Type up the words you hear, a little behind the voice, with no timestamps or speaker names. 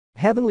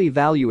Heavenly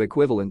value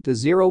equivalent to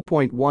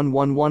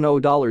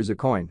 $0.1110 a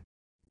coin.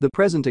 The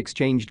present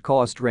exchanged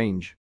cost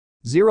range: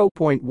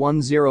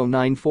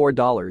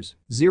 $0.1094,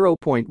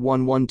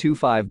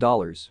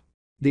 $0.1125.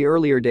 The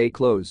earlier day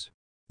close: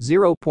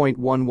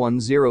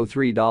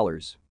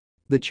 $0.1103.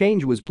 The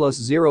change was plus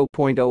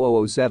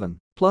 0.0007,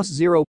 plus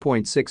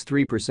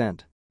 0.63%.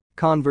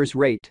 Converse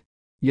rate: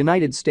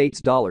 United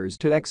States dollars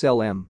to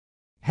XLM.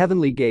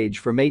 Heavenly gauge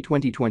for May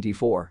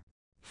 2024.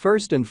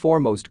 First and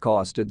foremost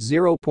cost at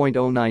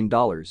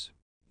 $0.09.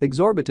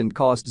 Exorbitant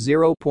cost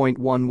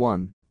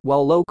 0.11,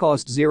 while low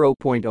cost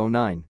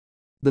 0.09.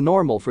 The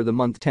normal for the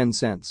month 10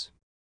 cents.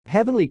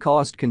 Heavenly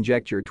cost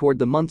conjecture toward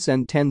the month's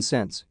end 10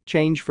 cents,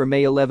 change for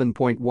May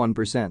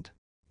 11.1%.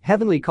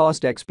 Heavenly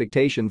cost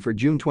expectation for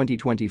June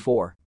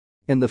 2024.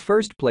 In the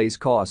first place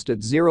cost at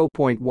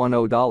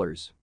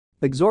 $0.10.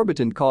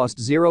 Exorbitant cost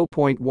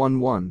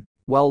 0.11,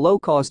 while low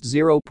cost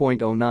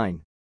 0.09.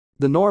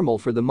 The normal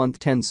for the month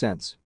 10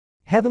 cents.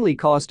 Heavenly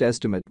cost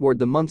estimate toward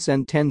the month's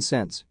end 10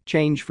 cents,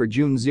 change for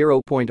June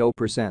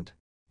 0.0%.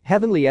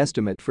 Heavenly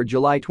estimate for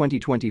July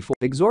 2024.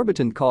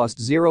 Exorbitant cost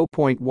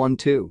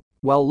 0.12,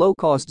 while low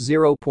cost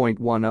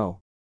 0.10.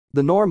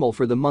 The normal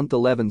for the month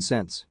 11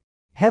 cents.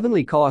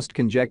 Heavenly cost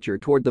conjecture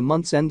toward the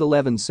month's end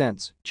 11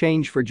 cents,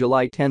 change for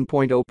July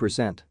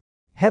 10.0%.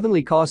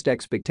 Heavenly cost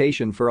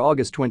expectation for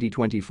August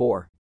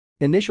 2024.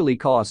 Initially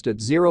cost at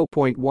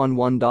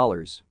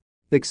 $0.11.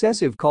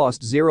 Excessive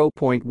cost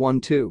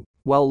 0.12,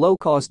 while low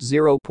cost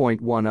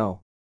 0.10.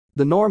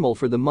 The normal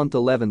for the month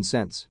 11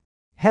 cents.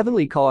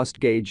 Heavenly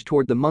cost gauge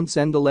toward the month's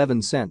end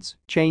 11 cents,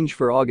 change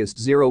for August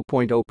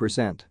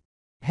 0.0%.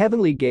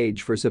 Heavenly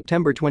gauge for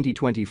September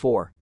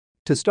 2024.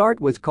 To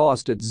start with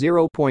cost at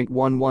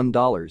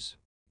 $0.11.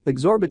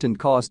 Exorbitant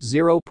cost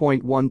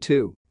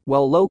 0.12,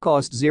 while low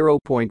cost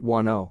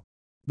 0.10.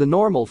 The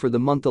normal for the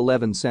month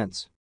 11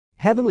 cents.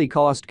 Heavenly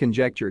cost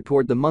conjecture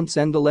toward the month's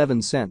end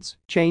 11 cents,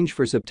 change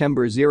for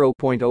September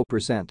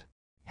 0.0%.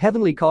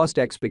 Heavenly cost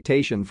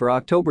expectation for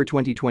October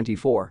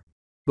 2024.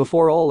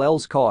 Before all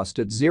else cost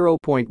at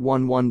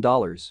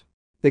 $0.11.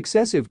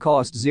 Excessive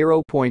cost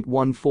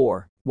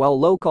 0.14, while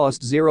low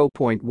cost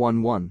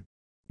 0.11.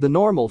 The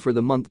normal for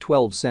the month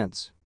 12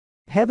 cents.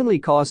 Heavenly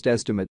cost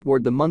estimate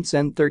toward the month's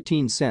end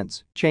 13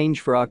 cents, change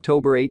for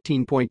October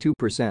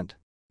 18.2%.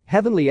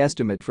 Heavenly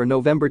estimate for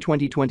November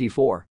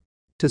 2024.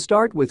 To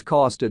start with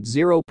cost at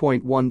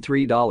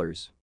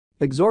 $0.13.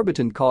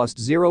 Exorbitant cost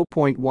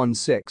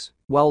 0.16,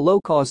 while low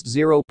cost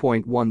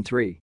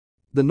 0.13.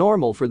 The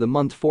normal for the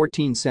month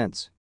 14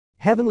 cents.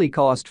 Heavenly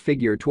cost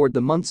figure toward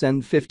the month's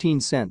end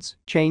 15 cents,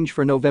 change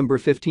for November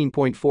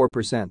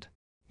 15.4%.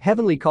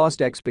 Heavenly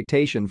cost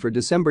expectation for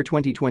December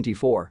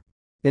 2024.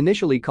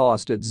 Initially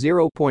cost at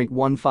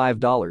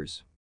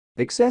 $0.15.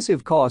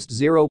 Excessive cost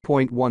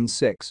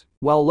 0.16,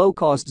 while low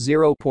cost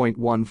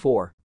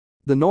 0.14.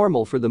 The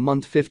normal for the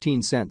month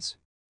 15 cents.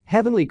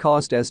 Heavenly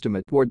cost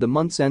estimate toward the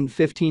month's end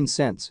 15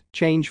 cents,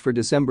 change for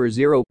December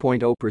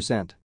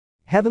 0.0%.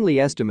 Heavenly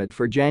estimate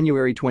for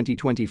January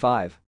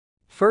 2025.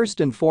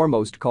 First and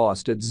foremost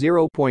cost at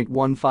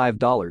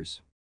 $0.15.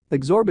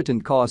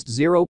 Exorbitant cost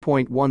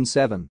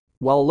 0.17,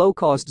 while low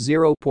cost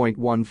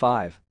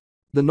 0.15.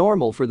 The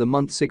normal for the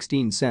month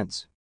 16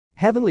 cents.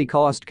 Heavenly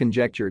cost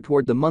conjecture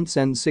toward the month's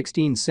end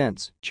 16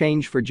 cents,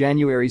 change for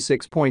January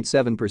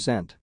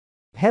 6.7%.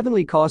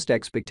 Heavenly cost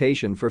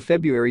expectation for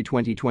February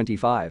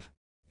 2025.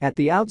 At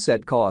the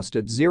outset cost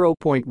at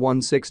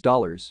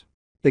 $0.16.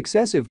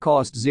 Excessive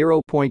cost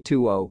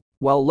 0.20,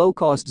 while low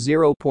cost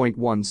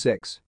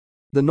 0.16.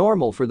 The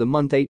normal for the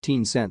month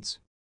 18 cents.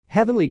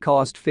 Heavenly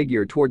cost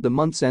figure toward the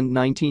month's end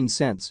 19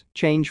 cents,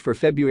 change for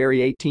February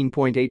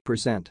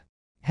 18.8%.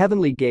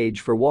 Heavenly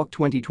gauge for WALK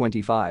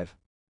 2025.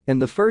 In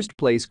the first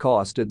place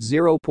cost at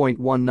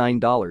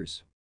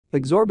 $0.19.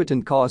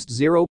 Exorbitant cost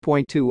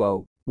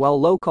 0.20,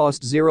 while low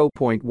cost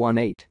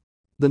 0.18.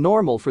 The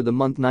normal for the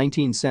month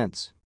 19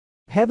 cents.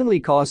 Heavenly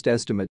cost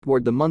estimate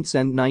toward the month's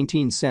end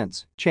 19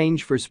 cents,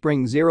 change for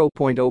spring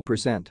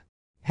 0.0%.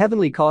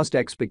 Heavenly cost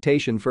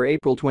expectation for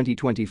April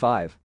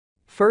 2025.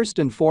 First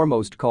and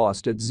foremost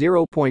cost at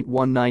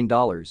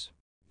 $0.19.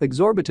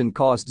 Exorbitant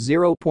cost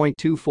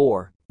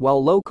 0.24,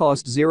 while low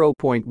cost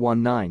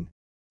 0.19.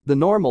 The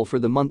normal for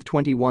the month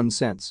 21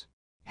 cents.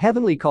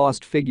 Heavenly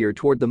cost figure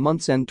toward the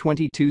month's end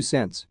 22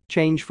 cents,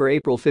 change for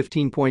April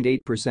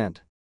 15.8%.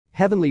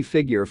 Heavenly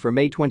figure for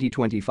May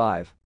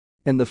 2025.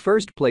 In the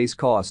first place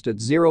cost at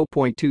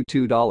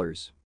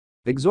 $0.22.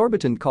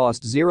 Exorbitant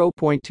cost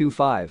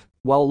 0.25,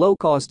 while low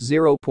cost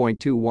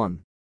 0.21.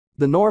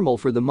 The normal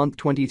for the month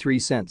 23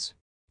 cents.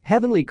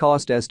 Heavenly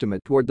cost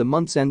estimate toward the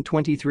month's end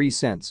 23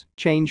 cents,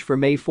 change for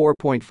May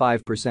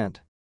 4.5%.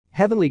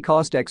 Heavenly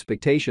cost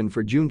expectation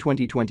for June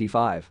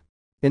 2025.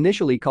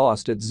 Initially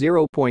cost at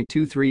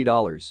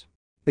 $0.23.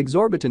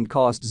 Exorbitant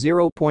cost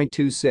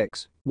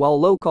 0.26, while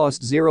low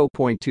cost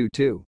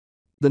 0.22.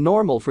 The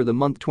normal for the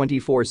month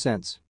 24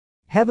 cents.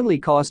 Heavenly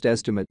cost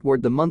estimate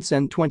toward the month's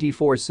end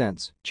 24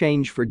 cents,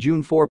 change for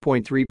June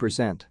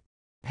 4.3%.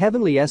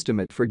 Heavenly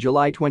estimate for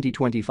July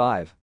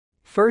 2025.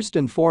 First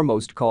and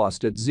foremost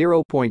cost at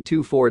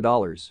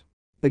 $0.24.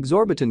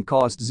 Exorbitant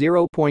cost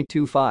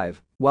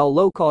 0.25, while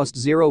low cost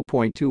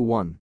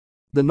 0.21.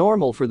 The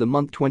normal for the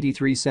month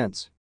 23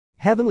 cents.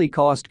 Heavenly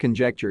cost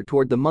conjecture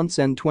toward the month's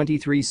end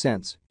 23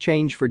 cents,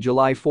 change for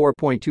July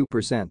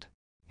 4.2%.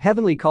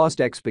 Heavenly cost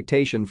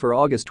expectation for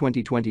August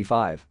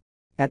 2025.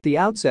 At the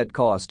outset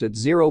cost at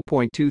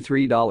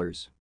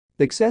 $0.23.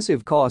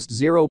 Excessive cost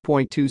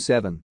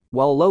 0.27,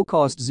 while low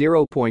cost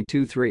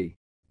 0.23.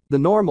 The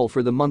normal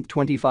for the month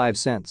 25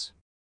 cents.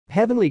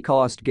 Heavenly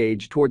cost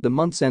gauge toward the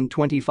month's end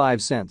 25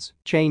 cents,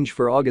 change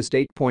for August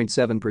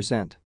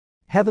 8.7%.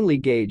 Heavenly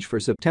gauge for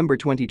September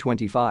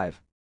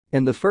 2025.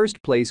 In the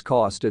first place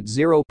cost at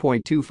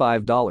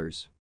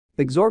 $0.25.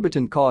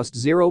 Exorbitant cost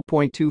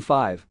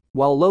 0.25,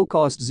 while low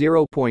cost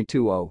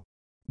 0.20.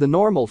 The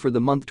normal for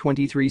the month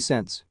 23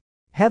 cents.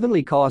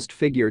 Heavenly cost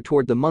figure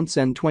toward the month's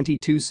end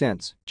 22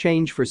 cents,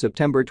 change for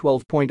September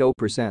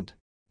 12.0%.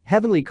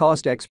 Heavenly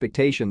cost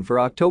expectation for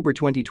October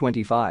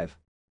 2025.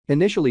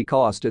 Initially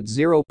cost at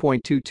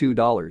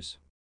 $0.22.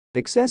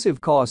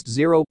 Excessive cost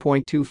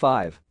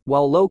 0.25,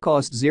 while low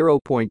cost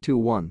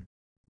 0.21.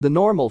 The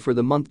normal for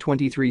the month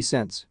 23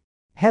 cents.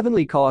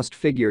 Heavenly cost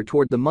figure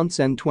toward the month's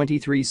end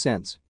 23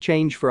 cents,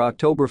 change for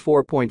October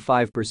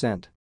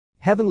 4.5%.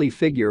 Heavenly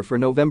figure for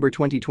November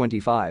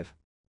 2025.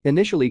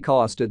 Initially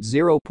cost at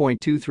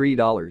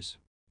 $0.23.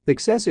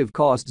 Excessive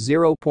cost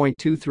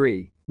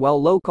 0.23, while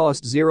low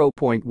cost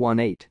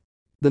 0.18.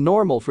 The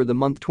normal for the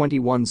month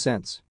 21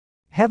 cents.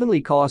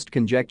 Heavenly cost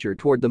conjecture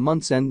toward the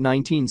month's end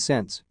 19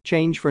 cents,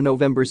 change for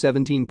November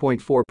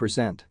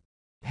 17.4%.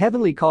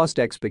 Heavenly cost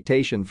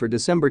expectation for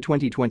December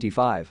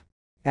 2025.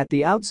 At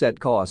the outset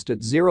cost at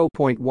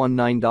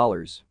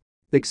 $0.19.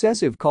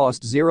 Excessive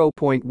cost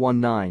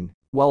 0.19,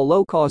 while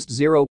low cost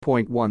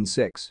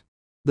 0.16.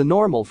 The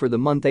normal for the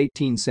month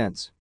 18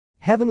 cents.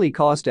 Heavenly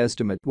cost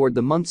estimate toward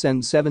the month's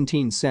end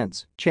 17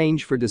 cents,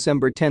 change for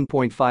December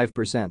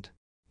 10.5%.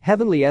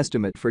 Heavenly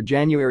estimate for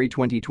January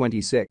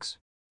 2026.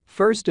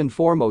 First and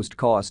foremost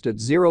cost at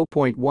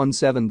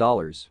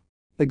 $0.17.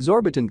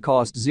 Exorbitant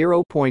cost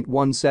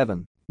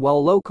 0.17,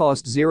 while low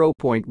cost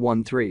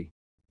 0.13.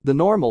 The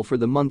normal for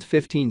the month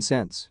 15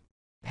 cents.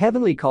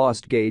 Heavenly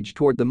cost gauge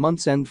toward the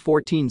month's end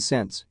 14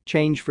 cents,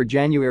 change for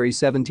January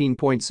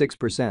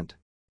 17.6%.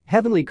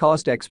 Heavenly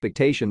cost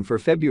expectation for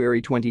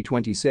February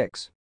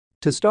 2026.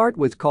 To start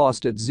with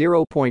cost at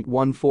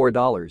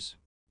 $0.14.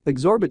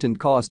 Exorbitant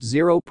cost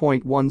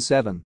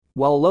 0.17,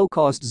 while low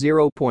cost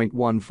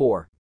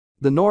 0.14.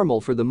 The normal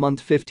for the month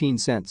 15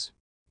 cents.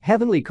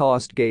 Heavenly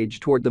cost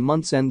gauge toward the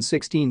month's end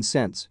 16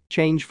 cents,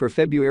 change for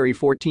February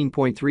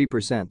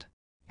 14.3%.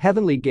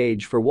 Heavenly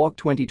gauge for WALK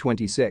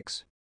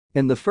 2026.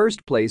 In the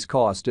first place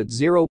cost at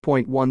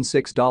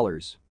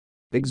 $0.16.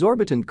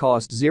 Exorbitant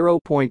cost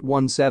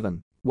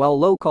 0.17, while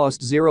low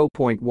cost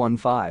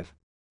 0.15.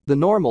 The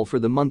normal for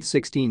the month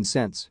 16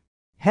 cents.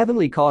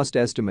 Heavenly cost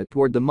estimate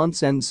toward the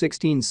month's end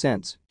 16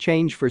 cents,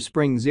 change for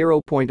spring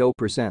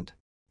 0.0%.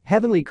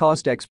 Heavenly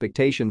cost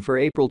expectation for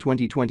April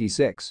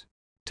 2026.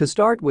 To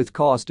start with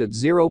cost at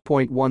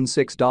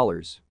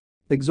 $0.16.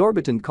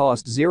 Exorbitant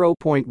cost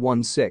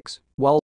 0.16,